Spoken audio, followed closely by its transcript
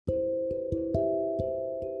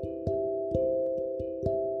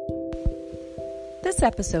This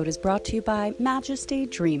episode is brought to you by Majesty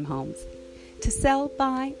Dream Homes. To sell,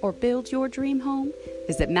 buy, or build your dream home,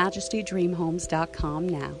 visit MajestyDreamHomes.com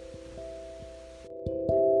now.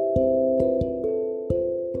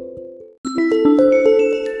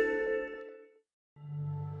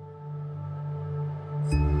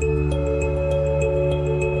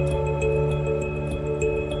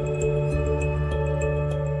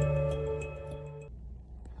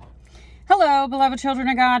 Hello, beloved children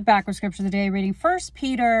of God. Back with Scripture of the Day, reading 1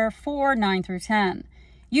 Peter 4, 9 through 10.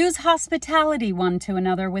 Use hospitality one to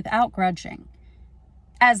another without grudging.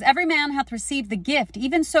 As every man hath received the gift,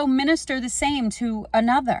 even so minister the same to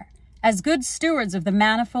another, as good stewards of the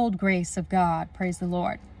manifold grace of God. Praise the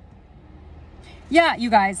Lord. Yeah, you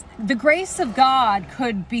guys, the grace of God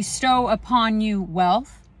could bestow upon you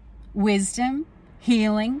wealth, wisdom,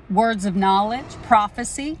 healing, words of knowledge,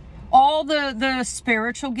 prophecy, all the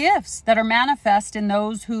spiritual gifts that are manifest in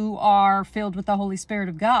those who are filled with the Holy Spirit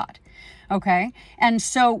of God. Okay? And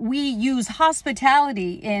so we use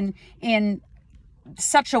hospitality in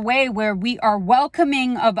such a way where we are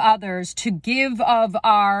welcoming of others to give of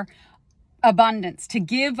our abundance, to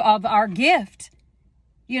give of our gift,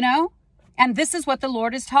 you know? And this is what the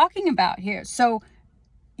Lord is talking about here. So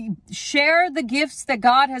share the gifts that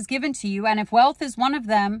God has given to you. And if wealth is one of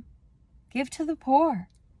them, give to the poor.